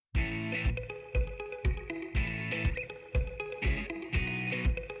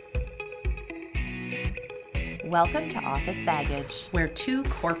Welcome to Office Baggage, where two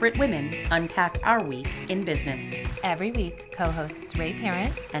corporate women unpack our week in business. Every week, co-hosts Ray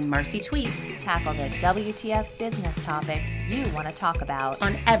Parent and Marcy Tweet tackle the WTF business topics you want to talk about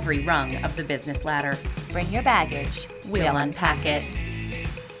on every rung of the business ladder. Bring your baggage. We'll unpack it.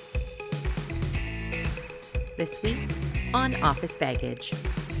 This week on Office Baggage,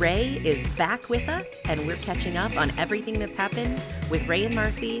 Ray is back with us, and we're catching up on everything that's happened with Ray and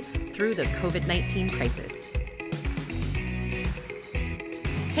Marcy through the COVID-19 crisis.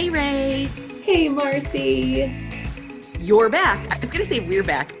 Hey, Ray. Hey, Marcy. You're back. I was going to say we're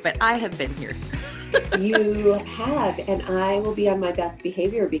back, but I have been here. You have, and I will be on my best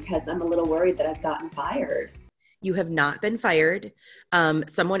behavior because I'm a little worried that I've gotten fired. You have not been fired.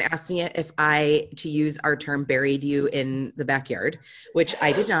 Someone asked me if I, to use our term, buried you in the backyard, which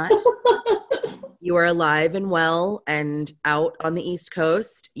I did not. You are alive and well and out on the East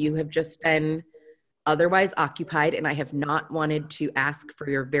Coast. You have just been otherwise occupied, and I have not wanted to ask for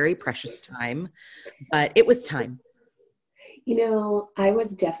your very precious time, but it was time. You know, I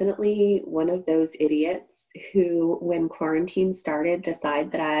was definitely one of those idiots who, when quarantine started,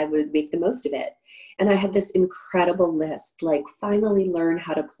 decided that I would make the most of it. And I had this incredible list, like finally learn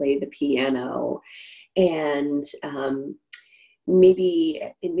how to play the piano and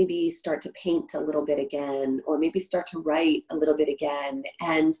maybe start to paint a little bit again, or maybe start to write a little bit again.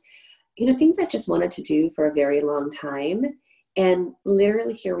 And, you know, things I just wanted to do for a very long time. And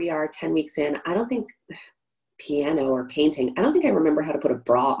literally here we are 10 weeks in. I don't think piano or painting, I don't think I remember how to put a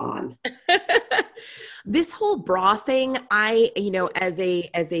bra on. This whole bra thing, as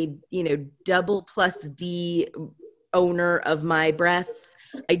a double plus D owner of my breasts,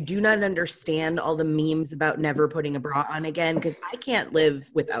 I do not understand all the memes about never putting a bra on again, because I can't live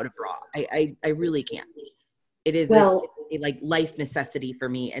without a bra. I really can't. It is a life necessity for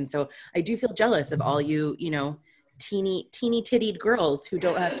me. And so I do feel jealous of all you, teeny tittied girls who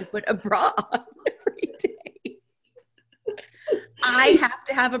don't have to put a bra on every day. I have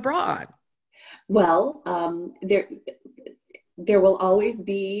to have a bra on. Well, there will always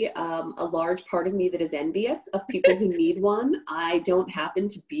be a large part of me that is envious of people who need one. I don't happen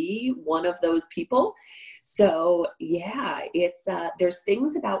to be one of those people. So yeah, it's there's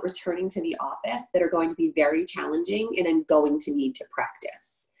things about returning to the office that are going to be very challenging, and I'm going to need to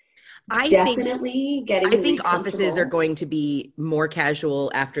practice. I think offices are going to be more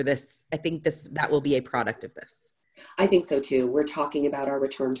casual after this. I think that will be a product of this. I think so too. We're talking about our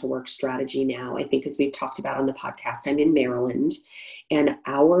return to work strategy now. I think, as we've talked about on the podcast, I'm in Maryland, and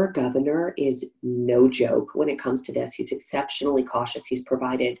our governor is no joke when it comes to this. He's exceptionally cautious. He's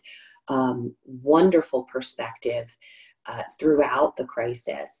provided wonderful perspective throughout the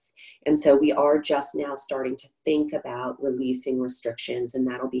crisis. And so we are just now starting to think about releasing restrictions, and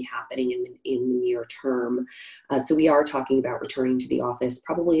that'll be happening in the near term. So we are talking about returning to the office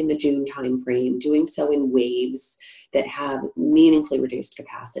probably in the June timeframe, doing so in waves that have meaningfully reduced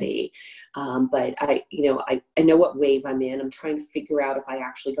capacity. But I know what wave I'm in. I'm trying to figure out if I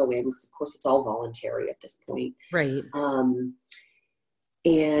actually go in, because of course it's all voluntary at this point. Right.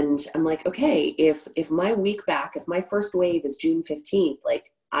 And I'm like, okay, if my week back, if my first wave is June 15th,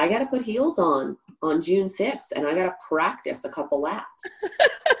 like I got to put heels on June 6th, and I got to practice a couple laps.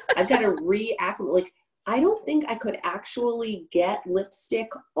 I've got to like, I don't think I could actually get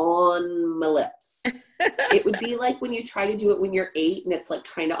lipstick on my lips. It would be like when you try to do it when you're 8 and it's like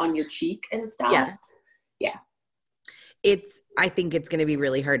kind of on your cheek and stuff. Yes. Yeah. I think it's going to be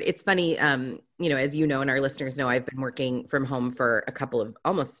really hard. It's funny, as you know, and our listeners know, I've been working from home for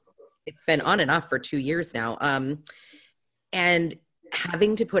it's been on and off for 2 years now. And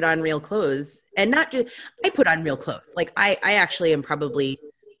having to put on real clothes, and not just, I put on real clothes. Like I actually am probably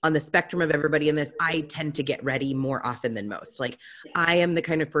on the spectrum of everybody in this. I tend to get ready more often than most. Like I am the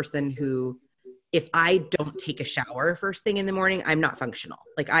kind of person who, if I don't take a shower first thing in the morning, I'm not functional.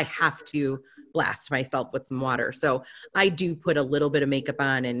 Like I have to blast myself with some water. So I do put a little bit of makeup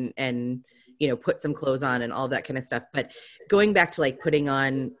on and put some clothes on and all that kind of stuff. But going back to like putting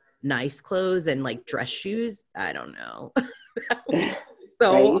on nice clothes and like dress shoes, I don't know.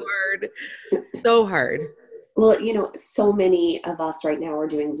 Hard. So hard. Well, so many of us right now are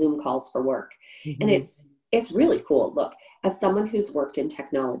doing Zoom calls for work. Mm-hmm. And it's really cool. Look, as someone who's worked in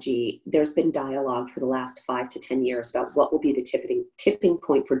technology, there's been dialogue for the last 5 to 10 years about what will be the tipping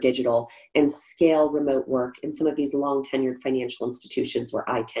point for digital and scale remote work in some of these long tenured financial institutions where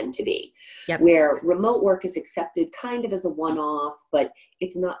I tend to be, where remote work is accepted kind of as a one-off, but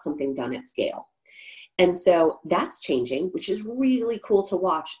it's not something done at scale. And so that's changing, which is really cool to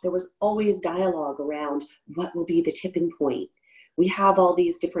watch. There was always dialogue around what will be the tipping point. we have all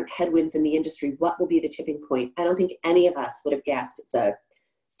these different headwinds in the industry. What will be the tipping point? I don't think any of us would have guessed it's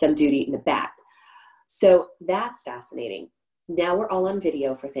some dude eating a bat. So that's fascinating. Now we're all on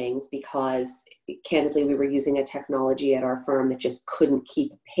video for things because candidly, we were using a technology at our firm that just couldn't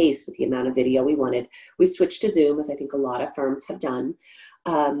keep pace with the amount of video we wanted. We switched to Zoom, as I think a lot of firms have done.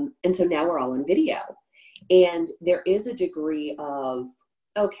 And so now we're all on video. And there is a degree of,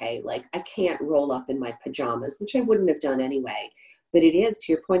 okay, like I can't roll up in my pajamas, which I wouldn't have done anyway. But it is,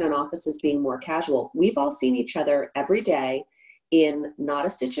 to your point on offices being more casual. We've all seen each other every day in not a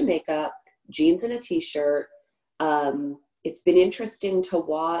stitch of makeup, jeans and a t-shirt. It's been interesting to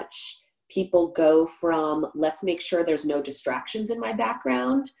watch people go from, let's make sure there's no distractions in my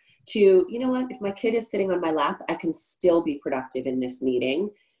background, to, you know what, if my kid is sitting on my lap, I can still be productive in this meeting.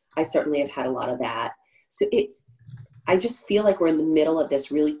 I certainly have had a lot of that. So I just feel like we're in the middle of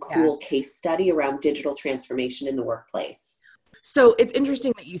this really cool case study around digital transformation in the workplace. So it's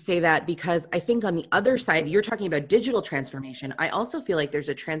interesting that you say that, because I think on the other side, you're talking about digital transformation. I also feel like there's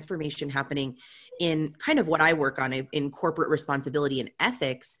a transformation happening in kind of what I work on in corporate responsibility and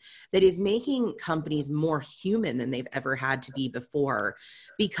ethics that is making companies more human than they've ever had to be before,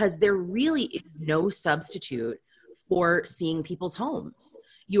 because there really is no substitute for seeing people's homes.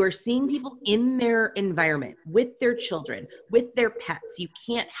 You are seeing people in their environment with their children, with their pets. You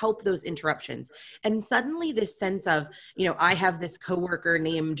can't help those interruptions. And suddenly this sense of, you know, I have this coworker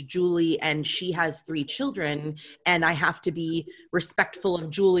named Julie and she has 3 children and I have to be respectful of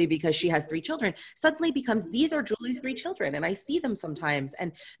Julie because she has 3 children, suddenly becomes, these are Julie's 3 children. And I see them sometimes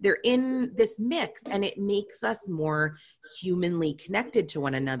and they're in this mix, and it makes us more humanly connected to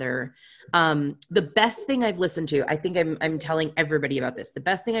one another. The best thing I've listened to, I think I'm telling everybody about this, the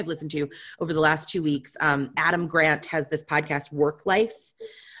best thing I've listened to over the last 2 weeks, Adam Grant has this podcast, Work Life.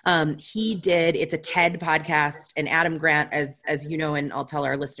 It's a TED podcast, and Adam Grant, as you know, and I'll tell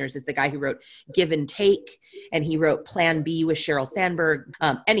our listeners, is the guy who wrote Give and Take, and he wrote Plan B with Sheryl Sandberg.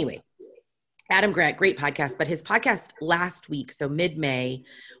 Anyway, Adam Grant, great podcast, but his podcast last week, so mid-May,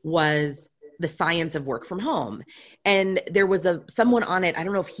 was the science of work from home. And there was someone on it, I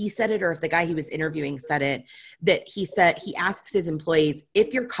don't know if he said it or if the guy he was interviewing said it, that he said, he asks his employees,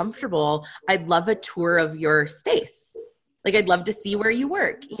 if you're comfortable, I'd love a tour of your space. Like, I'd love to see where you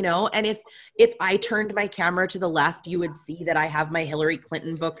work, you know? And if I turned my camera to the left, you would see that I have my Hillary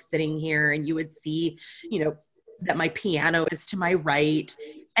Clinton book sitting here, and you would see, you know, that my piano is to my right.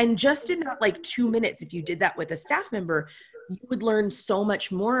 And just in that like 2 minutes, if you did that with a staff member, you would learn so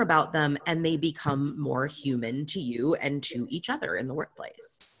much more about them, and they become more human to you and to each other in the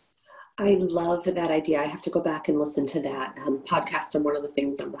workplace. I love that idea. I have to go back and listen to that podcast. And one of the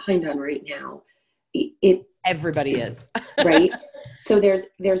things I'm behind on right now. Everybody is. Right. So there's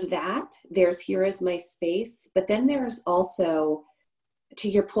that. There's here is my space. But then there's also, to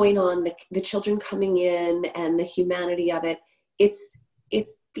your point on the children coming in and the humanity of it, it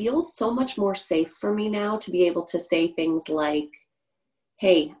feels so much more safe for me now to be able to say things like,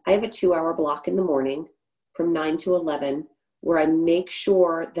 hey, I have a 2-hour block in the morning from 9 to 11 where I make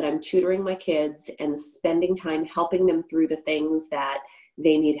sure that I'm tutoring my kids and spending time helping them through the things that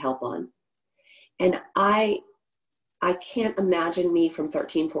they need help on. And I can't imagine me from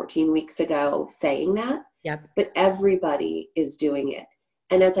 13, 14 weeks ago saying that, but everybody is doing it.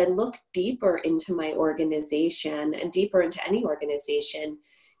 And as I look deeper into my organization and deeper into any organization,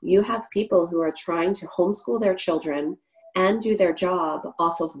 you have people who are trying to homeschool their children and do their job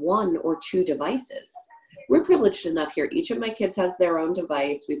off of 1 or 2 devices. We're privileged enough here. Each of my kids has their own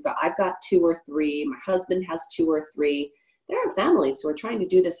device. I've got 2 or 3. My husband has 2 or 3. There are families who are trying to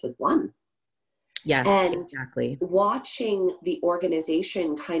do this with 1. Yes, and exactly. Watching the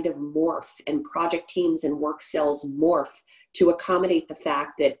organization kind of morph and project teams and work cells morph to accommodate the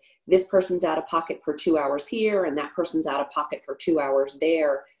fact that this person's out of pocket for 2 hours here and that person's out of pocket for 2 hours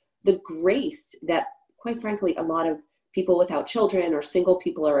there. The grace that, quite frankly, a lot of people without children or single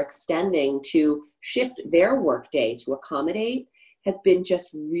people are extending to shift their workday to accommodate has been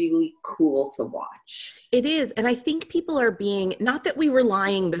just really cool to watch. It is. And I think people are being, not that we were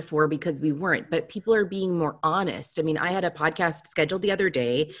lying before because we weren't, but people are being more honest. I mean, I had a podcast scheduled the other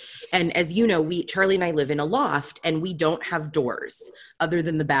day. And as you know, Charlie and I live in a loft and we don't have doors other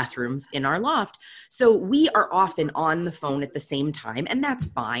than the bathrooms in our loft. So we are often on the phone at the same time, and that's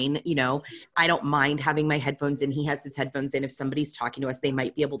fine. You know, I don't mind having my headphones in. He has his headphones in. If somebody's talking to us, they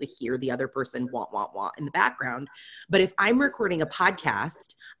might be able to hear the other person wah, wah, wah in the background. But if I'm recording a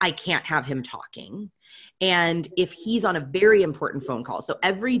podcast, I can't have him talking. And if he's on a very important phone call, so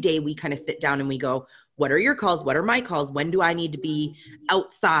every day we kind of sit down and we go, what are your calls? What are my calls? When do I need to be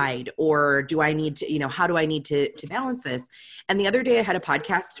outside, or do I need to, how do I need to balance this? And the other day I had a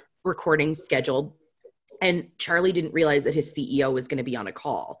podcast recording scheduled, and Charlie didn't realize that his CEO was going to be on a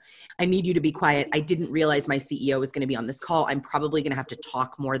call. I need you to be quiet. I didn't realize my CEO was going to be on this call. I'm probably going to have to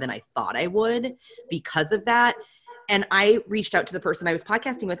talk more than I thought I would because of that. And I reached out to the person I was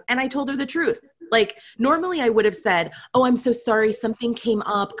podcasting with, and I told her the truth. Like, normally I would have said, oh, I'm so sorry, something came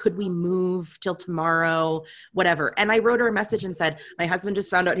up. Could we move till tomorrow? Whatever. And I wrote her a message and said, my husband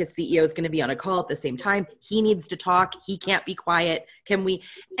just found out his CEO is going to be on a call at the same time. He needs to talk. He can't be quiet. Can we?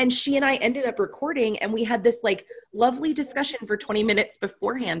 And she and I ended up recording, and we had this like lovely discussion for 20 minutes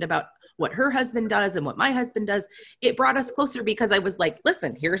beforehand about what her husband does and what my husband does. It brought us closer because I was like,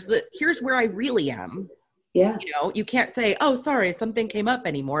 listen, here's where I really am. Yeah. You can't say, oh, sorry, something came up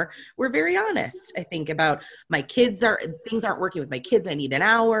anymore. We're very honest, I think, about things aren't working with my kids. I need an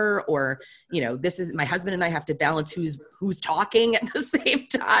hour, or, this is my husband and I have to balance who's talking at the same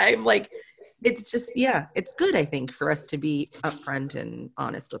time. Like, it's just, it's good, I think, for us to be upfront and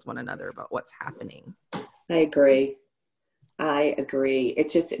honest with one another about what's happening. I agree.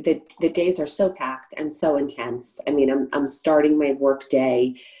 It's just the days are so packed and so intense. I mean, I'm starting my work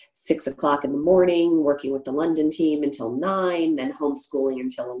day 6:00 in the morning, working with the London team until 9, then homeschooling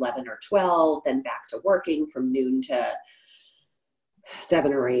until 11 or 12, then back to working from noon to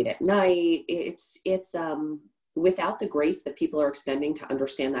 7 or 8 at night. It's without the grace that people are extending to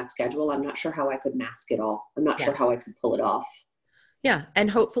understand that schedule, I'm not sure how I could mask it all. I'm not sure how I could pull it off. Yeah. And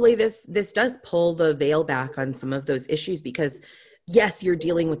hopefully this does pull the veil back on some of those issues, because yes, you're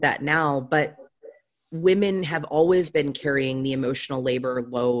dealing with that now, but women have always been carrying the emotional labor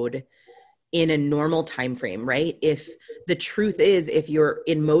load in a normal time frame, right? If the truth is, if you're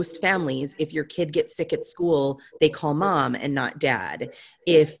in most families, if your kid gets sick at school, they call mom and not dad.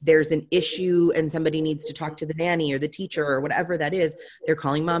 If there's an issue and somebody needs to talk to the nanny or the teacher or whatever that is, they're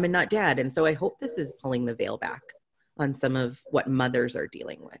calling mom and not dad. And so I hope this is pulling the veil back on some of what mothers are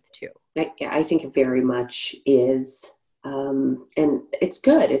dealing with too. I think it very much is. And it's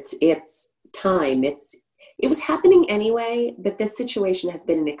good. It's time. It was happening anyway, but this situation has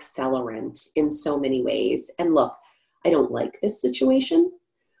been an accelerant in so many ways. And look, I don't like this situation.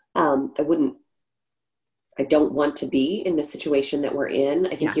 I don't want to be in the situation that we're in.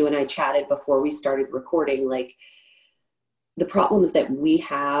 I think you and I chatted before we started recording, like, the problems that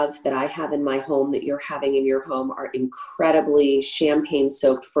I have in my home, that you're having in your home, are incredibly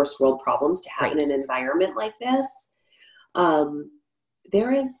champagne-soaked first world problems to have in an environment like this.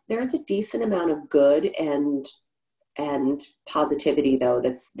 There's a decent amount of good and positivity, though,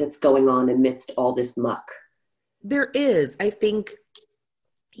 that's going on amidst all this muck. There is. I think,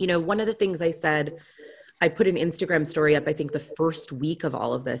 one of the things I said, I put an Instagram story up, I think the first week of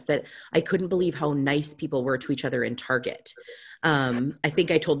all of this, that I couldn't believe how nice people were to each other in Target. I think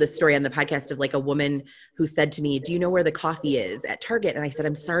I told this story on the podcast of like a woman who said to me, do you know where the coffee is at Target? And I said,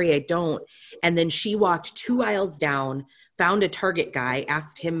 I'm sorry, I don't. And then she walked 2 aisles down, found a Target guy,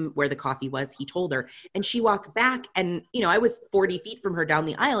 asked him where the coffee was. He told her, and she walked back, and, I was 40 feet from her down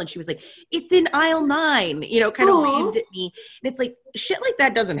the aisle, and she was like, it's in aisle 9, kind of waved at me. And it's like, shit like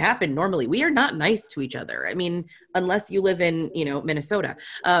that doesn't happen normally. We are not nice to each other. I mean, unless you live in, Minnesota,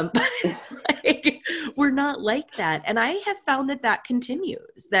 but like, we're not like that. And I have found that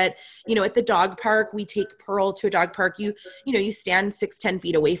continues, that, at the dog park, we take Pearl to a dog park. You stand 6-10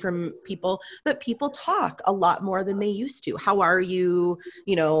 feet away from people, but people talk a lot more than they used to. How are you?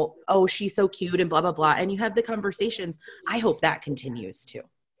 Oh, she's so cute and blah, blah, blah. And you have the conversations. I hope that continues too.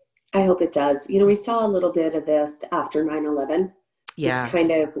 I hope it does. We saw a little bit of this after 9/11. Yeah. Just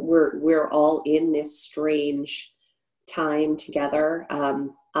kind of, we're all in this strange time together.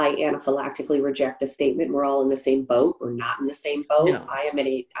 I anaphylactically reject the statement, we're all in the same boat. We're not in the same boat. No. I am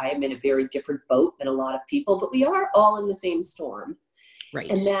in a very different boat than a lot of people, but we are all in the same storm. Right.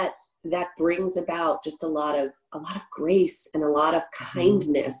 And that brings about just a lot of grace and a lot of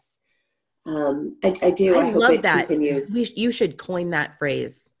kindness. I do. I hope it continues. You should coin that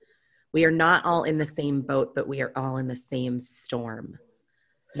phrase. We are not all in the same boat, but we are all in the same storm.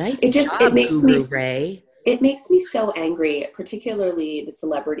 Nice job, it makes me, Ray. It makes me so angry, particularly the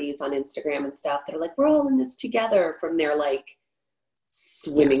celebrities on Instagram and stuff that are like, we're all in this together, from their like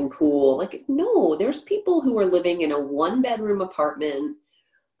swimming pool. Like, no, there's people who are living in a 1-bedroom apartment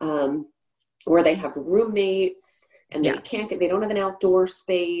where they have roommates and they don't have an outdoor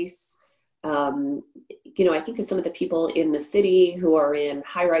space. I think of some of the people in the city who are in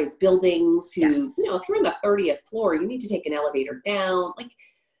high-rise buildings who, if you're on the 30th floor, you need to take an elevator down. Like,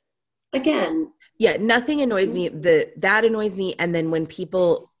 again. Yeah, nothing annoys me. That annoys me. And then when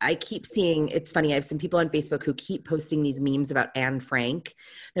people, I keep seeing, it's funny, I have some people on Facebook who keep posting these memes about Anne Frank.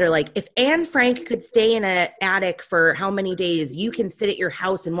 They're like, if Anne Frank could stay in an attic for how many days, you can sit at your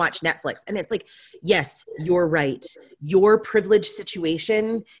house and watch Netflix. And it's like, yes, you're right. Your privileged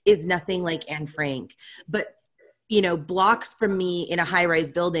situation is nothing like Anne Frank. But blocks from me in a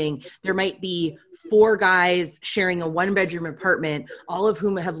high-rise building, there might be 4 guys sharing a 1-bedroom apartment, all of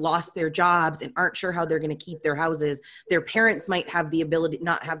whom have lost their jobs and aren't sure how they're going to keep their houses. Their parents might not have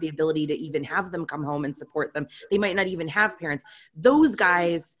the ability to even have them come home and support them. They might not even have parents. Those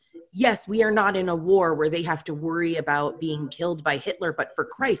guys, yes, we are not in a war where they have to worry about being killed by Hitler, but for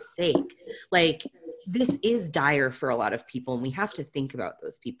Christ's sake, like, this is dire for a lot of people, and we have to think about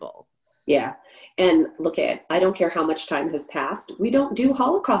those people. Yeah. And look at, I don't care how much time has passed. We don't do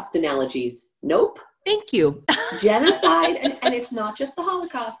Holocaust analogies. Nope. Thank you. Genocide. And it's not just the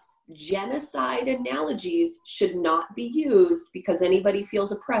Holocaust. Genocide analogies should not be used because anybody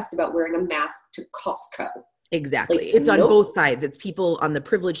feels oppressed about wearing a mask to Costco. Exactly. Like, it's on nope. both sides. It's people on the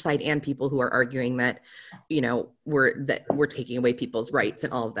privileged side and people who are arguing that, we're taking away people's rights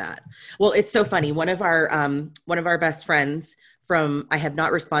and all of that. Well, it's so funny. One of our best friends I have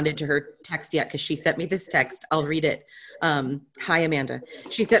not responded to her text yet because she sent me this text. I'll read it. Hi, Amanda.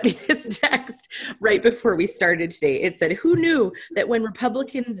 She sent me this text right before we started today. It said, "Who knew that when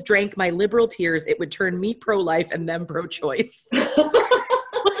Republicans drank my liberal tears, it would turn me pro-life and them pro-choice?"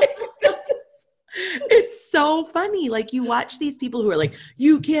 It's so funny. Like, you watch these people who are like,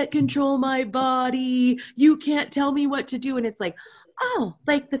 you can't control my body. You can't tell me what to do. And it's like, oh,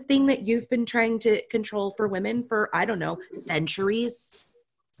 like the thing that you've been trying to control for women for, I don't know, centuries.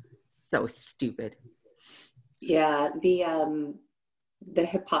 So stupid. Yeah. The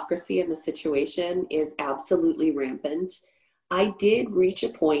hypocrisy in the situation is absolutely rampant. I did reach a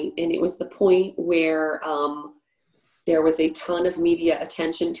point, and it was the point where, there was a ton of media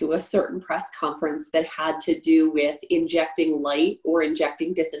attention to a certain press conference that had to do with injecting light or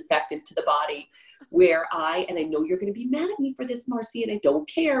injecting disinfectant to the body, where and I know you're going to be mad at me for this, Marcy, and I don't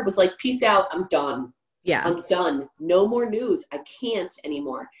care, was like, peace out, I'm done. Yeah. I'm done. No more news. I can't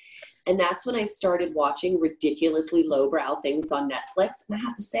anymore. And that's when I started watching ridiculously lowbrow things on Netflix. And I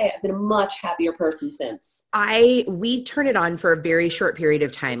have to say, I've been a much happier person since. We turn it on for a very short period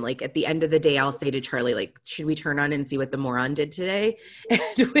of time. Like, at the end of the day, I'll say to Charlie, like, should we turn on and see what the moron did today?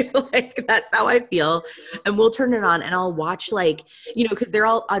 And we're like, that's how I feel. And we'll turn it on and I'll watch, like, because they're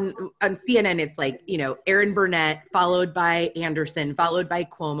all on CNN. It's like, Aaron Burnett, followed by Anderson, followed by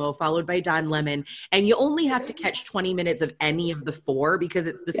Cuomo, followed by Don Lemon. And you only have to catch 20 minutes of any of the 4 because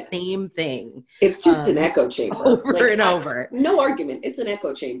it's the same thing. It's just an echo chamber. Over and over. No argument. It's an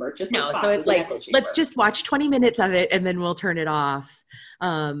echo chamber. Just no, so it's like, let's just watch 20 minutes of it and then we'll turn it off.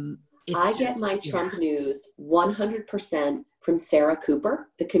 I get my Trump news 100% from Sarah Cooper,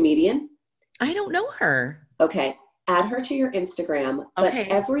 the comedian. I don't know her. Okay. Add her to your Instagram. But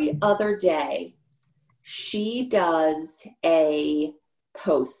every other day, she does a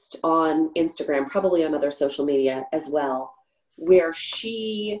post on Instagram, probably on other social media as well, where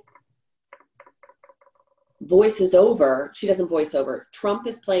she voices over. She doesn't voice over. Trump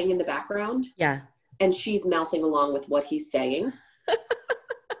is playing in the background. Yeah. And she's mouthing along with what he's saying.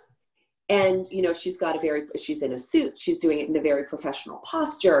 And, she's in a suit. She's doing it in a very professional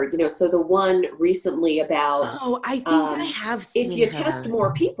posture, so the one recently about, I think I have seen if you her. test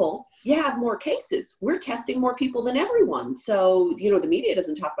more people, you have more cases. We're testing more people than everyone. So, the media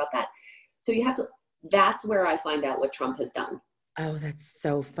doesn't talk about that. So that's where I find out what Trump has done. Oh, that's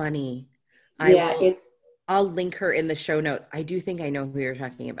so funny. I'll link her in the show notes. I do think I know who you're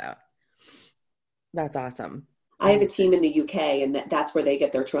talking about. That's awesome. I have a team in the UK, and that's where they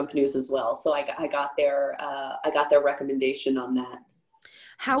get their Trump news as well. So I got their recommendation on that.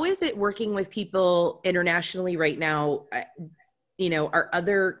 How is it working with people internationally right now?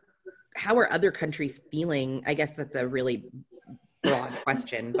 How are other countries feeling? I guess that's a really broad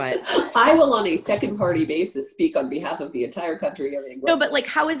question, but I will, on a second party basis, speak on behalf of the entire country. No, but like,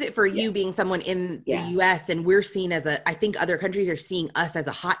 how is it for you being someone in the US, and we're seen as I think other countries are seeing us as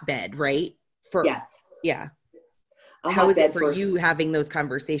a hotbed, right? Yes. Yeah. How is it for you having those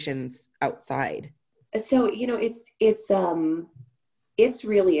conversations outside? So, it's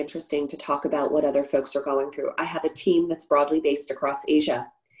really interesting to talk about what other folks are going through. I have a team that's broadly based across Asia.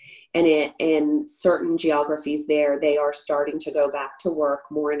 And in certain geographies there, they are starting to go back to work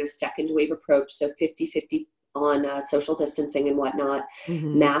more in a second wave approach. So 50-50 on social distancing and whatnot,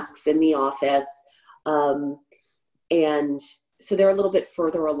 masks in the office. And so they're a little bit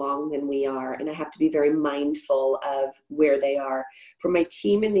further along than we are, and I have to be very mindful of where they are. For my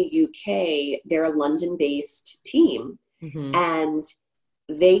team in the UK, they're a London-based team, and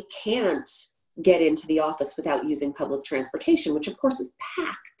they can't get into the office without using public transportation, which of course is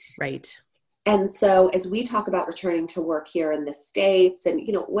packed. Right. And so as we talk about returning to work here in the States, and,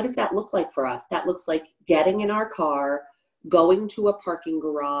 you know, what does that look like for us? That looks like getting in our car, going to a parking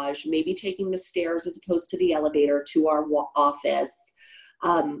garage, maybe taking the stairs as opposed to the elevator to our office.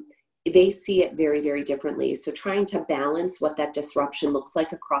 They see it very, very differently. So trying to balance what that disruption looks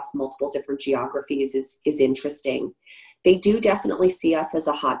like across multiple different geographies is interesting. They do definitely see us as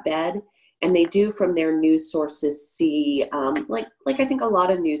a hotbed. And they do, from their news sources, see, like I think a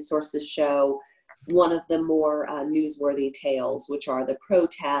lot of news sources show, one of the more newsworthy tales, which are the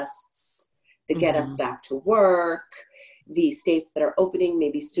protests that get us back to work, the states that are opening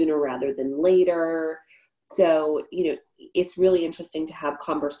maybe sooner rather than later. So, you know, it's really interesting to have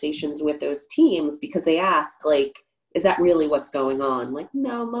conversations with those teams, because they ask, like, is that really what's going on? Like,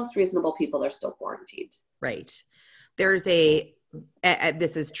 no, most reasonable people are still quarantined. Right. There's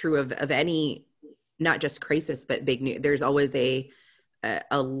this is true of any, not just crisis, but big news. There's always a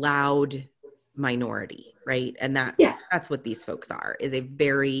loud minority, right? And that's what these folks are, is a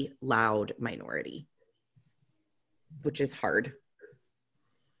very loud minority, which is hard.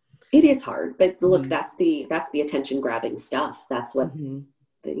 It is hard, but look, that's the attention grabbing stuff. That's what, you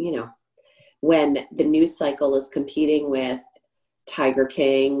know, when the news cycle is competing with Tiger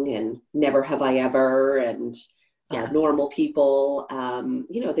King and Never Have I Ever and Normal People,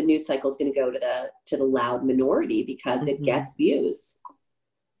 you know, the news cycle is going to go to the loud minority because it gets views.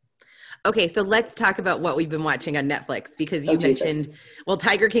 Okay, so let's talk about what we've been watching on Netflix, because you mentioned, well,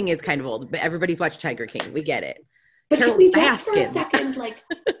 Tiger King is kind of old, but everybody's watched Tiger King. We get it. But Carol, can we just for a second, like,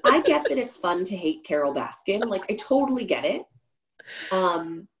 I get that it's fun to hate Carol Baskin. Like, I totally get it.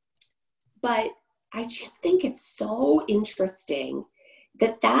 But I just think it's so interesting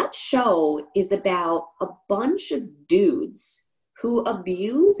that show is about a bunch of dudes who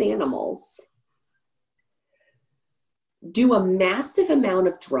abuse animals, do a massive amount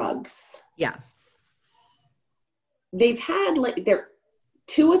of drugs. Yeah. They've had, like,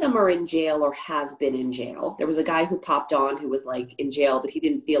 two of them are in jail or have been in jail. There was a guy who popped on who was, like, in jail, but he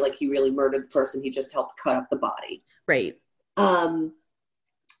didn't feel like he really murdered the person. He just helped cut up the body. Right.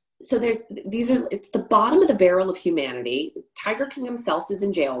 So it's the bottom of the barrel of humanity. Tiger King himself is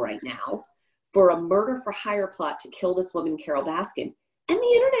in jail right now for a murder for hire plot to kill this woman, Carol Baskin. And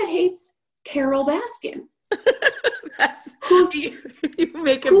the internet hates Carol Baskin.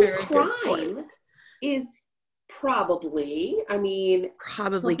 whose crime is probably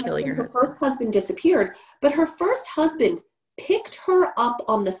killing her first husband disappeared, but her first husband picked her up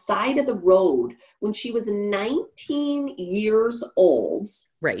on the side of the road when she was 19 years old.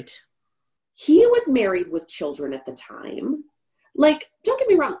 Right. He was married with children at the time. Like, don't get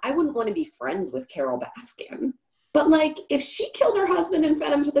me wrong, I wouldn't want to be friends with Carol Baskin, but, like, if she killed her husband and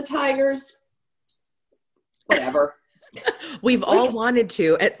fed him to the tigers, whatever. We've all wanted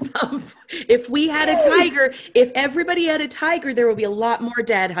to at some, if we had a tiger, if everybody had a tiger, there would be a lot more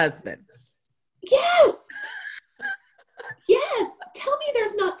dead husbands. Yes. Yes. Tell me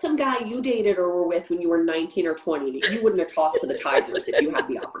there's not some guy you dated or were with when you were 19 or 20 that you wouldn't have tossed to the tigers if you had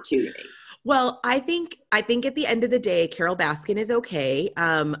the opportunity. Well, I think at the end of the day, Carol Baskin is okay.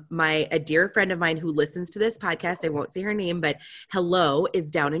 A dear friend of mine who listens to this podcast, I won't say her name, but Hello, is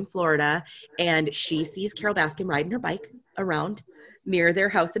down in Florida, and she sees Carol Baskin riding her bike around near their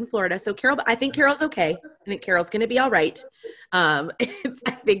house in Florida. So I think Carol's okay. I think Carol's going to be all right. I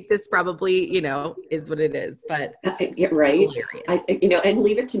think this probably, is what it is, but right. And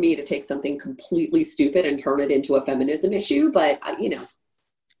leave it to me to take something completely stupid and turn it into a feminism issue. But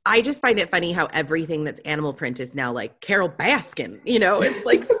I just find it funny how everything that's animal print is now like Carol Baskin, it's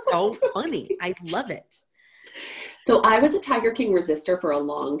like so funny. I love it. So I was a Tiger King resistor for a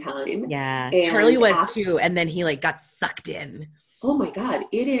long time. Yeah. Charlie was too. And then he got sucked in. Oh my God.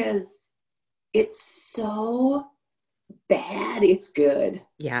 It's so bad. It's good.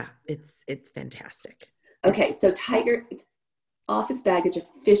 Yeah. It's fantastic. Okay. So Office Baggage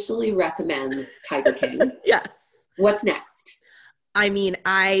officially recommends Tiger King. Yes. What's next? I mean,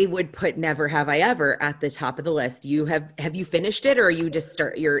 I would put Never Have I Ever at the top of the list. Have you finished it, or are you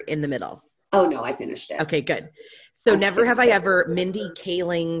you're in the middle? Oh no, I finished it. Okay, good. So Never Have I Ever, Mindy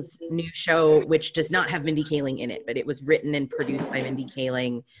Kaling's new show, which does not have Mindy Kaling in it, but it was written and produced by Mindy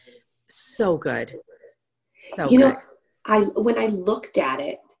Kaling. So good. So good. When I looked at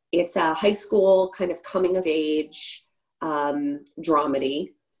it, it's a high school kind of coming of age dramedy.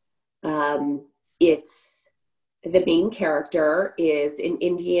 It's The main character is an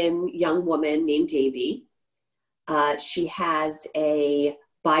Indian young woman named Devi. She has a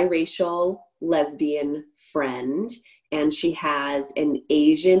biracial lesbian friend, and she has an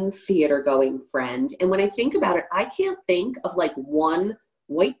Asian theater going friend. And when I think about it, I can't think of like one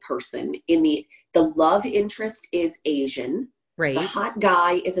white person in the love interest is Asian. Right. The hot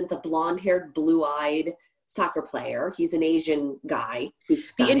guy isn't the blonde-haired, blue-eyed soccer player. He's an Asian guy who's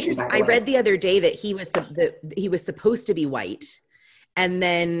stunning, by the I way. read the other day that he was supposed to be white, and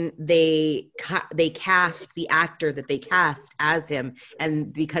then they cast the actor that they cast as him,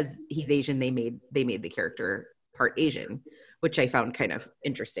 and because he's Asian, they made the character part Asian, which I found kind of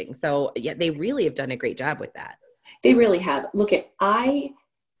interesting. So yeah, they really have done a great job with that. They really have. Look at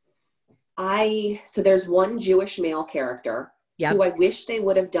so there's one Jewish male character. Yep. Who I wish they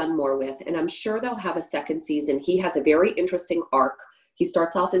would have done more with. And I'm sure they'll have a second season. He has a very interesting arc. He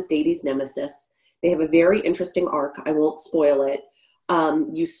starts off as Dadi's nemesis. They have a very interesting arc. I won't spoil it.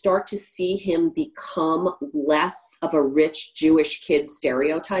 You start to see him become less of a rich Jewish kid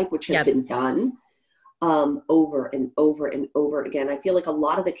stereotype, which has been done over and over and over again. I feel like a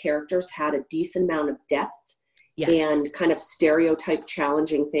lot of the characters had a decent amount of depth and kind of stereotype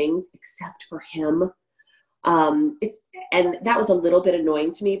challenging things, except for him. And that was a little bit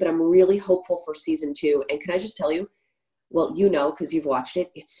annoying to me, but I'm really hopeful for season 2. And can I just tell you, well, you know, because you've watched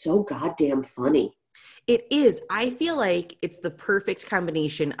it, it's so goddamn funny. It is. I feel like it's the perfect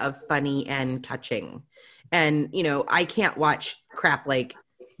combination of funny and touching. And, you know, I can't watch crap like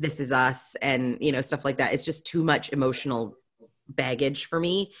This Is Us and, you know, stuff like that. It's just too much emotional baggage for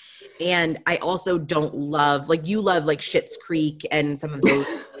me. And I also don't love, like, you love like Schitt's Creek and some of those,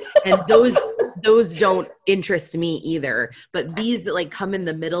 and those don't interest me either. But these that like come in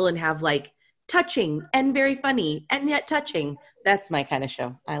the middle and have like touching and very funny and yet touching, that's my kind of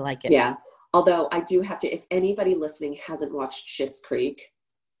show. I like it. Yeah. Although I do have to, if anybody listening hasn't watched Schitt's Creek,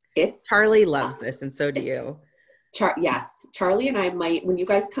 it's Charlie loves this, and so do you. Yes, Charlie and I might, when you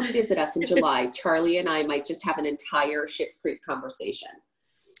guys come visit us in July, Charlie and I might just have an entire Schitt's Creek conversation.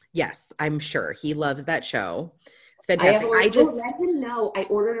 Yes, I'm sure he loves that show. It's fantastic. Let him know I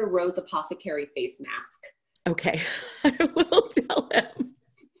ordered a Rose Apothecary face mask. Okay, I will tell him.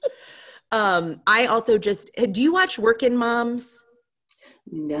 I also do you watch Workin' Moms?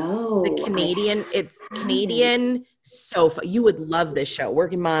 No. The Canadian, it's Canadian. So you would love this show.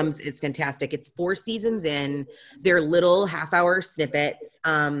 Working Moms is fantastic. It's 4 seasons in. They're little half-hour snippets.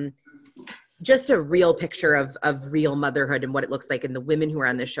 Just a real picture of real motherhood and what it looks like. And the women who are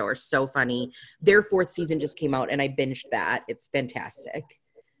on this show are so funny. Their 4th season just came out, and I binged that. It's fantastic.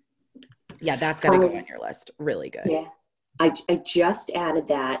 Yeah, that's got to go on your list. Really good. Yeah, I just added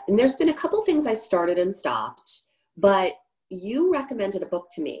that. And there's been a couple things I started and stopped, but you recommended a book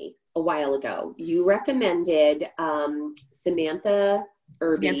to me a while ago. You recommended Samantha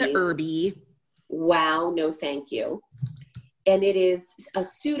Irby. Samantha Irby. Wow, no thank you. And it is a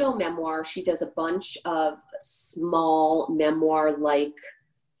pseudo memoir. She does a bunch of small memoir-like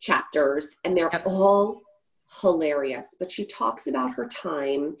chapters, and they're all hilarious. But she talks about her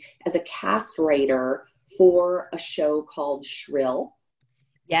time as a cast writer for a show called Shrill.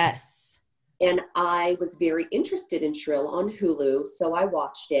 Yes. And I was very interested in Shrill on Hulu, so I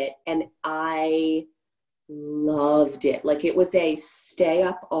watched it, and I loved it. Like, it was a stay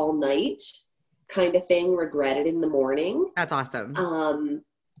up all night kind of thing, regretted in the morning. That's awesome.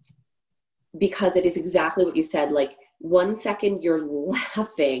 Because it is exactly what you said. Like, one second you're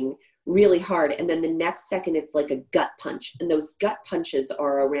laughing really hard, and then the next second it's like a gut punch. And those gut punches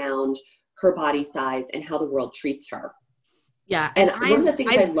are around her body size and how the world treats her. Yeah. And one of the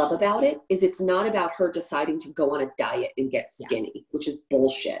things I love about it is it's not about her deciding to go on a diet and get skinny, which is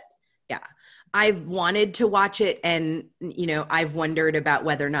bullshit. Yeah. I've wanted to watch it, and, you know, I've wondered about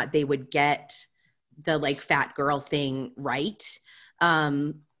whether or not they would get the like fat girl thing right.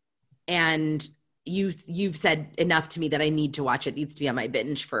 And you've said enough to me that I need to watch it. It needs to be on my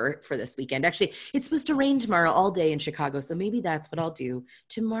binge for this weekend. Actually, it's supposed to rain tomorrow all day in Chicago, so maybe that's what I'll do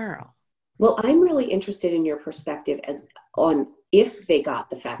tomorrow. Well, I'm really interested in your perspective as on if they got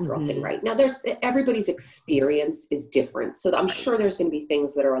the fat girl thing right. Now, everybody's experience is different, so I'm sure there's going to be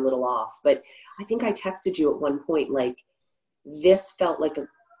things that are a little off. But I think I texted you at one point, like, this felt like a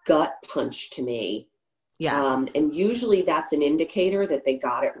gut punch to me. Yeah. And usually that's an indicator that they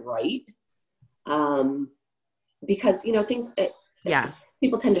got it right. Because, you know, things,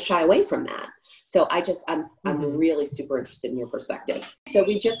 people tend to shy away from that. So I'm really super interested in your perspective. So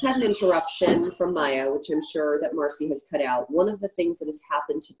we just had an interruption from Maya, which I'm sure that Marcy has cut out. One of the things that has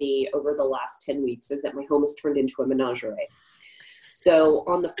happened to me over the last 10 weeks is that my home has turned into a menagerie. So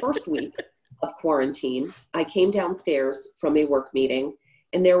on the first week of quarantine, I came downstairs from a work meeting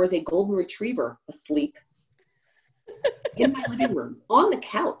and there was a golden retriever asleep in my living room on the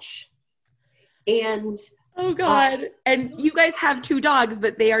couch. And oh God. And you guys have 2 dogs,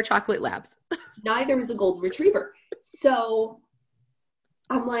 but they are chocolate labs. neither is a golden retriever. So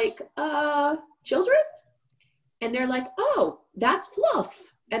I'm like, children? And they're like, oh, that's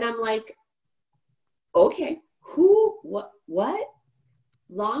Fluff. And I'm like, okay, who, what?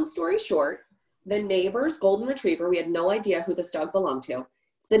 Long story short, the neighbor's golden retriever, we had no idea who this dog belonged to.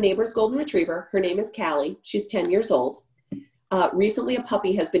 It's the neighbor's golden retriever. Her name is Callie. She's 10 years old. Recently, a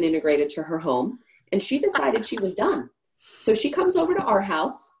puppy has been integrated to her home, and she decided she was done. So she comes over to our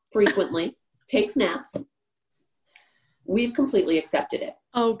house frequently, takes naps. We've completely accepted it.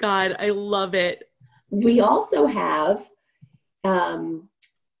 Oh God, I love it. We also have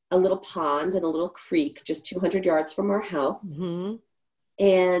a little pond and a little creek just 200 yards from our house. Mm-hmm.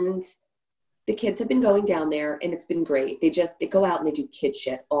 And the kids have been going down there and it's been great. They go out and they do kid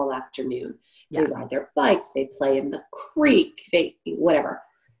shit all afternoon. Yeah. They ride their bikes, they play in the creek, whatever.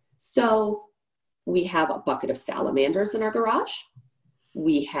 So we have a bucket of salamanders in our garage.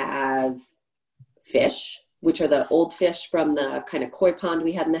 We have fish, which are the old fish from the kind of koi pond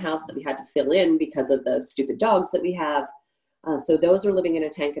we had in the house that we had to fill in because of the stupid dogs that we have. So those are living in a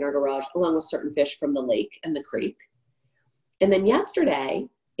tank in our garage, along with certain fish from the lake and the creek. And then yesterday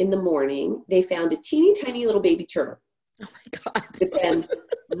in the morning, they found a teeny tiny little baby turtle. Oh my God. But then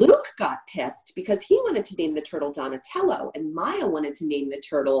Luke got pissed because he wanted to name the turtle Donatello and Maya wanted to name the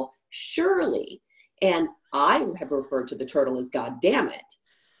turtle Shirley. And I have referred to the turtle as God damn it.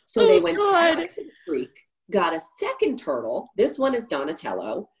 So they went back to the creek, got a second turtle. This one is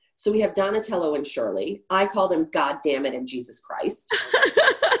Donatello. So we have Donatello and Shirley. I call them God damn it and Jesus Christ.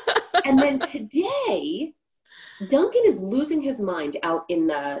 And then today, Duncan is losing his mind out in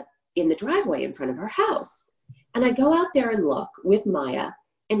the driveway in front of our house. And I go out there and look with Maya,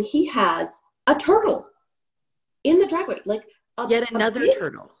 and he has a turtle in the driveway. Like yet another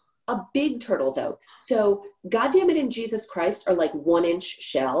turtle. A big turtle, though. So God damn it and Jesus Christ are like 1-inch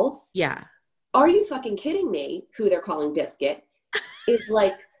shells. Yeah. Are you fucking kidding me? Who they're calling Biscuit is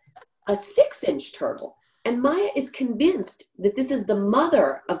like a 6-inch turtle. And Maya is convinced that this is the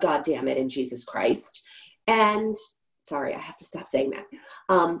mother of God damn it and Jesus Christ. And sorry, I have to stop saying that.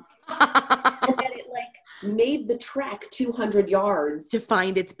 And then it like made the trek 200 yards to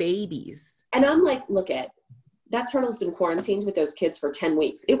find its babies. And I'm like, look that turtle's been quarantined with those kids for 10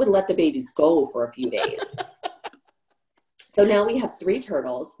 weeks. It would let the babies go for a few days. So now we have 3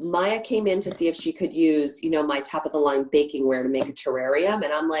 turtles. Maya came in to see if she could use, my top of the line baking ware to make a terrarium.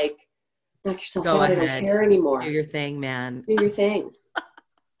 And I'm like, knock yourself out. I don't care anymore. Do your thing, man. Do your thing.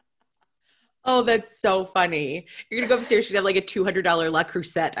 Oh, that's so funny. You're going to go upstairs. She'd have like a $200 La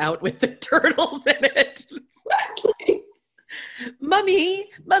Crusette out with the turtles in it. Exactly. Mommy,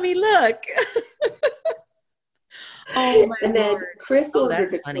 look. Oh, my And then Lord. Chris ordered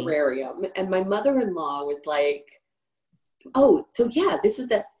the terrarium. And my mother-in-law was like, oh, so yeah,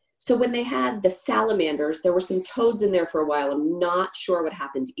 so when they had the salamanders, there were some toads in there for a while. I'm not sure what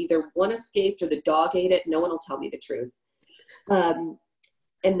happened. Either one escaped or the dog ate it. No one will tell me the truth. And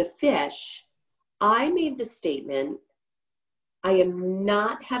the fish, I made the statement, I am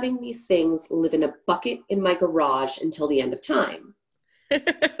not having these things live in a bucket in my garage until the end of time.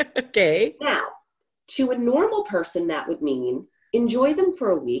 Okay. Now, to a normal person, that would mean enjoy them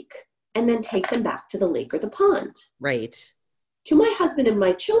for a week and then take them back to the lake or the pond. Right. To my husband and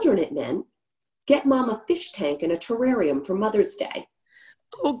my children, it meant get mom a fish tank and a terrarium for Mother's Day.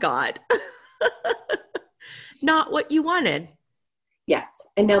 Oh, God. Not what you wanted. Yes.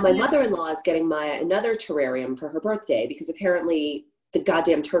 And now my mother-in-law is getting Maya another terrarium for her birthday because apparently the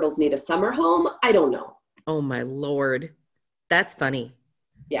goddamn turtles need a summer home. I don't know. Oh, my Lord. That's funny.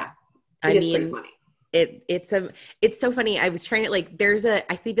 Yeah. It is pretty funny. It's so funny. I was trying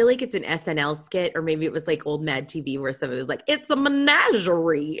to I feel like it's an SNL skit or maybe it was like old Mad TV where somebody was like, it's a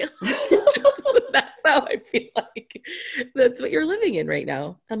menagerie. That's how I feel like that's what you're living in right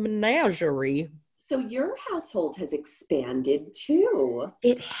now. A menagerie. So your household has expanded too.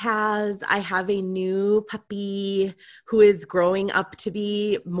 It has. I have a new puppy who is growing up to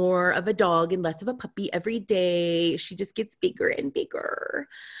be more of a dog and less of a puppy every day. She just gets bigger and bigger.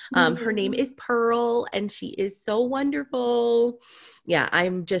 Her name is Pearl and she is so wonderful. Yeah,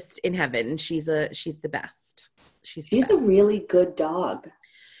 I'm just in heaven. She's the best. She's a really good dog.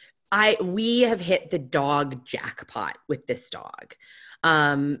 We have hit the dog jackpot with this dog.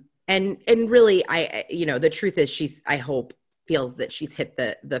 And really, the truth is I hope feels that she's hit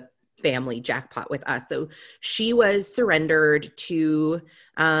the family jackpot with us. So she was surrendered to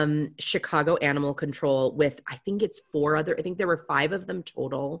Chicago Animal Control with, I think it's 4 other, I think there were 5 of them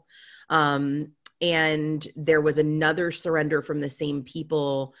total. And there was another surrender from the same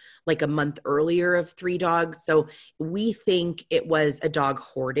people like a month earlier of 3 dogs. So we think it was a dog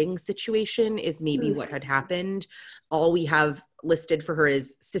hoarding situation is maybe what had happened. All we have listed for her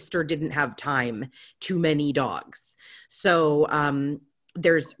is sister didn't have time, too many dogs. So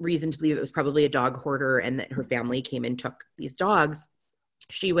there's reason to believe it was probably a dog hoarder and that her family came and took these dogs.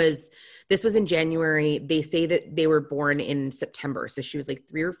 This was in January. They say that they were born in September. So she was like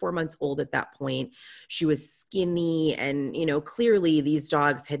 3 or 4 months old at that point. She was skinny and, clearly these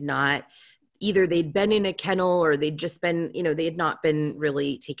dogs had not, either they'd been in a kennel or they'd just been, they had not been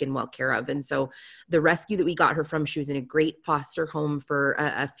really taken well care of. And so the rescue that we got her from, she was in a great foster home for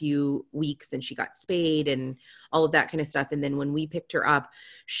a few weeks and she got spayed and all of that kind of stuff. And then when we picked her up,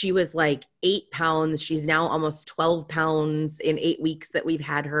 she was like 8 pounds. She's now almost 12 pounds in 8 weeks that we've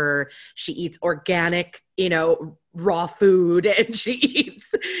had her. She eats organic, raw food and she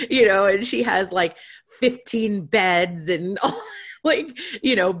eats, and she has like 15 beds and all like,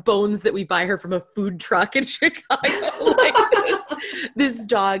 bones that we buy her from a food truck in Chicago. Like this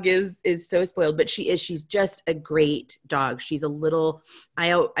dog is so spoiled, but she's just a great dog. She's a little,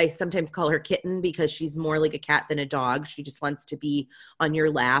 I sometimes call her kitten because she's more like a cat than a dog. She just wants to be on your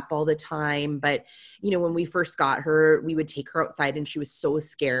lap all the time. But, when we first got her, we would take her outside and she was so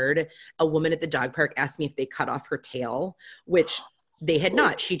scared. A woman at the dog park asked me if they cut off her tail, which they had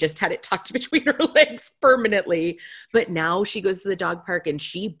not. She just had it tucked between her legs permanently. But now she goes to the dog park and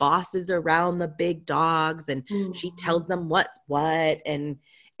she bosses around the big dogs and she tells them what's what. And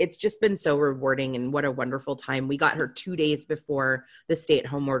it's just been so rewarding and what a wonderful time. We got her 2 days before the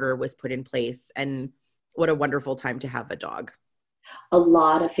stay-at-home order was put in place. And what a wonderful time to have a dog. A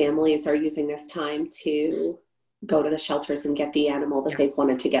lot of families are using this time to go to the shelters and get the animal that they've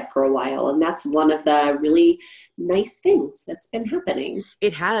wanted to get for a while. And that's one of the really nice things that's been happening.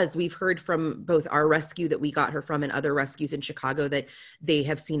 It has. We've heard from both our rescue that we got her from and other rescues in Chicago that they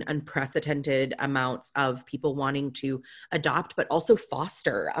have seen unprecedented amounts of people wanting to adopt, but also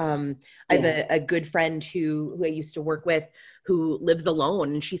foster. I have a good friend who I used to work with who lives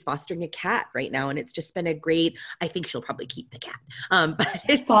alone and she's fostering a cat right now. And it's just been a great, I think she'll probably keep the cat. But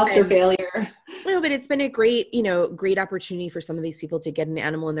it's foster failure. No, but it's been a great, great opportunity for some of these people to get an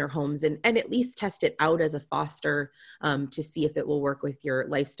animal in their homes and at least test it out as a foster to see if it will work with your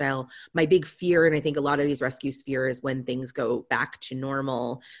lifestyle. My big fear, and I think a lot of these rescues fear, is when things go back to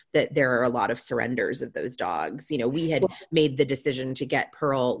normal, that there are a lot of surrenders of those dogs. We had made the decision to get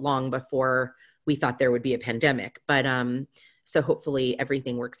Pearl long before we thought there would be a pandemic, but so hopefully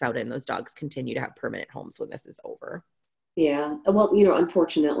everything works out and those dogs continue to have permanent homes when this is over. Yeah. Well,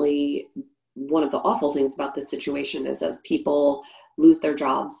 unfortunately, one of the awful things about this situation is as people lose their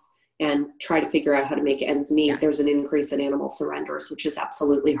jobs and try to figure out how to make ends meet, there's an increase in animal surrenders, which is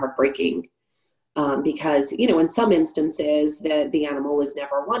absolutely heartbreaking. Because, in some instances the animal was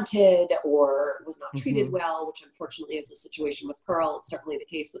never wanted or was not treated well, which unfortunately is the situation with Pearl. It's certainly the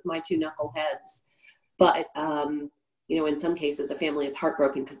case with my 2 knuckleheads. But, in some cases a family is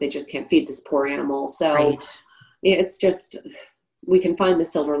heartbroken because they just can't feed this poor animal. So it's just, we can find the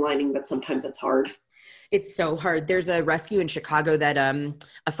silver lining, but sometimes it's hard. It's so hard. There's a rescue in Chicago that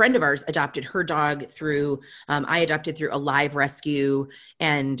a friend of ours adopted her dog through, I adopted through a live rescue,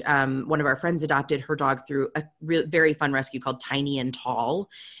 and one of our friends adopted her dog through a very fun rescue called Tiny and Tall.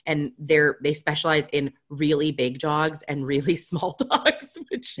 And they specialize in really big dogs and really small dogs,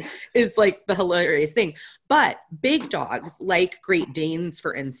 which is like the hilarious thing. But big dogs, like Great Danes,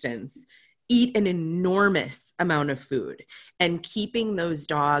 for instance, eat an enormous amount of food, and keeping those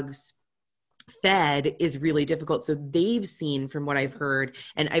dogs fed is really difficult. So they've seen, from what I've heard,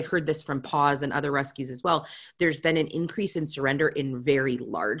 and I've heard this from Paws and other rescues as well, there's been an increase in surrender in very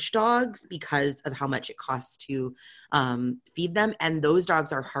large dogs because of how much it costs to feed them. And those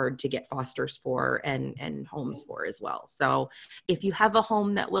dogs are hard to get fosters for and homes for as well. So if you have a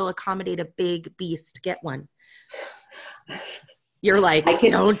home that will accommodate a big beast, get one. You're like,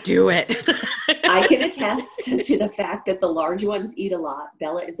 don't do it. I can attest to the fact that the large ones eat a lot.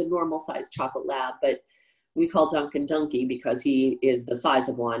 Bella is a normal sized chocolate lab, but we call Duncan Dunky because he is the size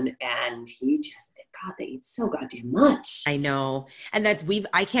of one, and they eat so goddamn much. I know. And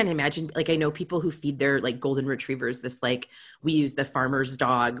I can't imagine, like, I know people who feed their like golden retrievers this, like, we use the farmer's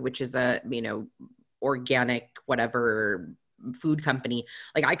dog, which is a, organic, whatever food company.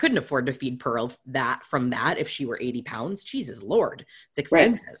 Like, I couldn't afford to feed Pearl that if she were 80 pounds. Jesus Lord, it's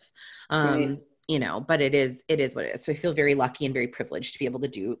expensive. Right. but it is what it is. So I feel very lucky and very privileged to be able to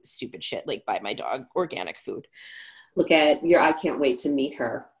do stupid shit like buy my dog organic food. I can't wait to meet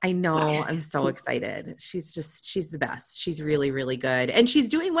her. I know. I'm so excited. She's the best. She's really, really good. And she's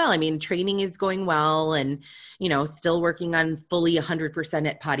doing well. I mean, training is going well and, still working on fully 100%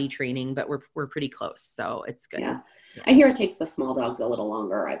 at potty training, but we're pretty close. So it's good. Yeah. I hear it takes the small dogs a little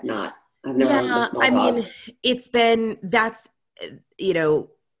longer. I've never owned a small dog. I mean,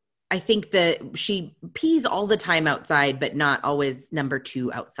 I think that she pees all the time outside, but not always number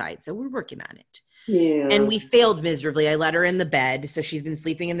 2 outside. So we're working on it. Yeah. And we failed miserably. I let her in the bed. So she's been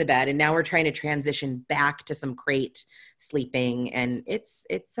sleeping in the bed and now we're trying to transition back to some crate sleeping. And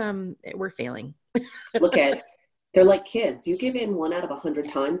we're failing. They're like kids. You give in 1 out of 100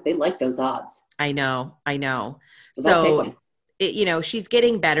 times. They like those odds. I know. So she's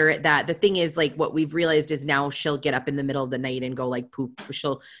getting better at that. The thing is, like, what we've realized is now she'll get up in the middle of the night and go like poop.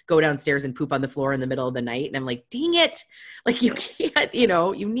 She'll go downstairs and poop on the floor in the middle of the night. And I'm like, dang it. Like you can't,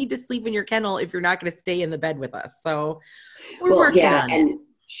 you need to sleep in your kennel if you're not going to stay in the bed with us. So we're working on it.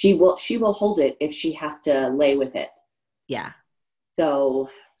 She will hold it if she has to lay with it. Yeah. So,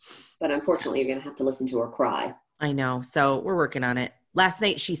 but unfortunately you're going to have to listen to her cry. I know. So we're working on it. Last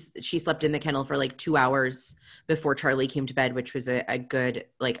night she slept in the kennel for like 2 hours before Charlie came to bed, which was a good,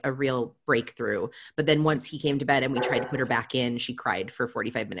 like a real breakthrough. But then once he came to bed and we tried to put her back in, she cried for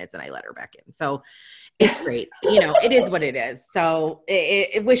 45 minutes and I let her back in. So it's great. It is what it is. So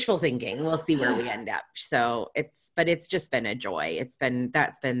wishful thinking. We'll see where we end up. So it's just been a joy. That's been,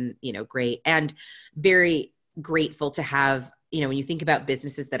 great and very grateful to have, when you think about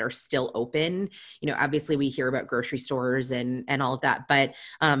businesses that are still open, obviously we hear about grocery stores and all of that, but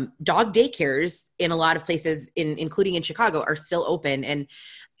dog daycares in a lot of places, including in Chicago, are still open. And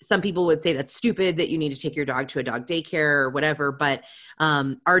some people would say that's stupid that you need to take your dog to a dog daycare or whatever. But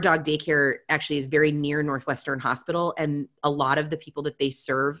our dog daycare actually is very near Northwestern Hospital. And a lot of the people that they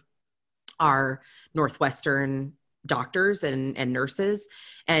serve are Northwestern doctors and nurses.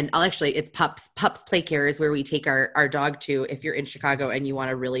 And it's Pups Play Care is where we take our dog to if you're in Chicago and you want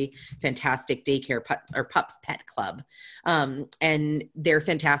a really fantastic daycare Pups Pet Club. And they're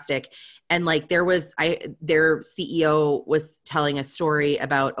fantastic. And like their CEO was telling a story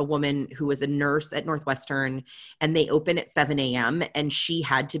about a woman who was a nurse at Northwestern and they open at 7 a.m. and she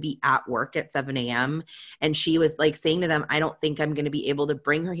had to be at work at 7 a.m. And she was like saying to them, I don't think I'm going to be able to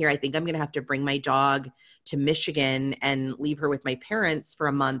bring her here. I think I'm going to have to bring my dog to Michigan and leave her with my parents for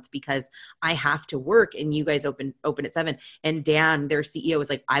a month because I have to work and you guys open at 7. And Dan, their CEO, was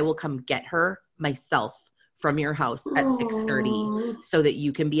like, I will come get her myself from your house at 6:30 so that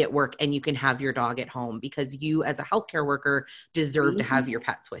you can be at work and you can have your dog at home because you as a healthcare worker deserve to have your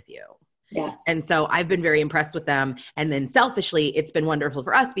pets with you. Yes. And so I've been very impressed with them. And then selfishly, it's been wonderful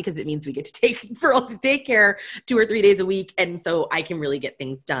for us because it means we get to take Pearl to daycare 2 or 3 days a week. And so I can really get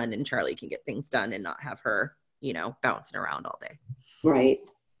things done and Charlie can get things done and not have her, bouncing around all day. Right.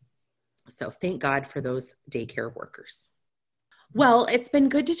 So thank God for those daycare workers. Well, it's been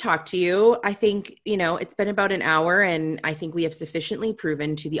good to talk to you. I think, it's been about an hour and I think we have sufficiently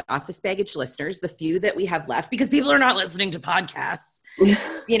proven to the Office Baggage listeners, the few that we have left, because people are not listening to podcasts,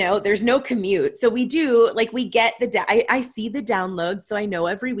 there's no commute. So we do, we get I see the downloads. So I know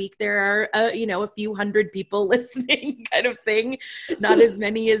every week there are, a few hundred people listening kind of thing. Not as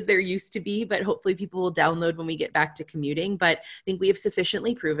many as there used to be, but hopefully people will download when we get back to commuting. But I think we have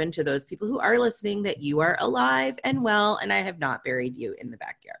sufficiently proven to those people who are listening that you are alive and well, and I have not buried you in the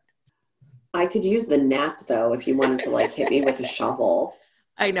backyard. I could use the nap though, if you wanted to hit me with a shovel.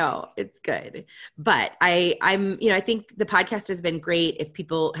 I know it's good, but I'm, I think the podcast has been great. If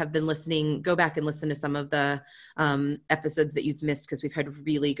people have been listening, go back and listen to some of the episodes that you've missed because we've had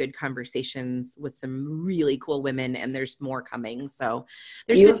really good conversations with some really cool women, and there's more coming. So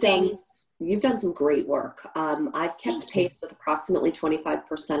there's good things. You've done some great work. I've kept pace with approximately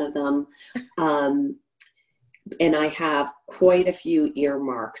 25% of them, and I have quite a few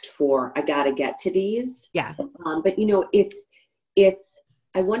earmarked for. I got to get to these. Yeah, but it's.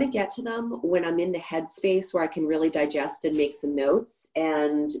 I want to get to them when I'm in the headspace where I can really digest and make some notes.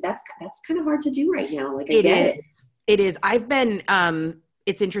 And that's kind of hard to do right now. It is. I've been,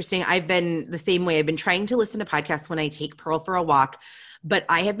 it's interesting. I've been the same way. I've been trying to listen to podcasts when I take Pearl for a walk, but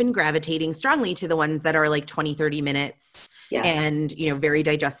I have been gravitating strongly to the ones that are 20, 30 minutes and, very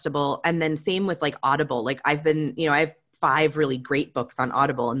digestible. And then same with Audible. I've been, I have 5 really great books on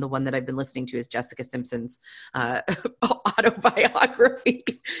Audible. And the one that I've been listening to is Jessica Simpson's autobiography.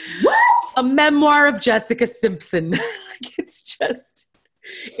 What? A memoir of Jessica Simpson. It's just,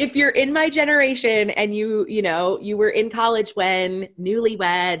 if you're in my generation and you were in college when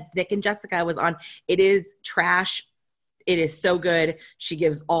Newlyweds, Nick and Jessica was on, it is trash. It is so good. She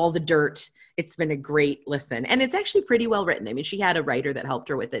gives all the dirt. It's been a great listen. And it's actually pretty well written. I mean, she had a writer that helped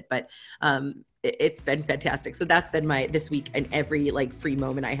her with it, but it's been fantastic. So that's been my this week, and every like free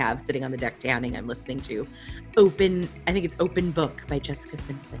moment I have sitting on the deck tanning, I'm listening to I think it's Open Book by Jessica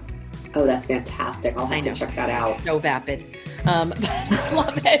Simpson. Oh, that's fantastic. I'll have to check that out. So vapid. But I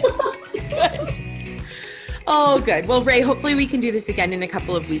love it. Good. Oh, good. Well, Ray, hopefully we can do this again in a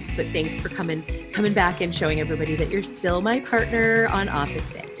couple of weeks, but thanks for coming back and showing everybody that you're still my partner on Office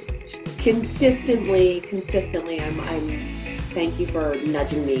Day. Consistently. I'm thank you for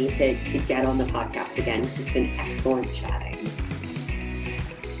nudging me to get on the podcast again, because it's been excellent chatting.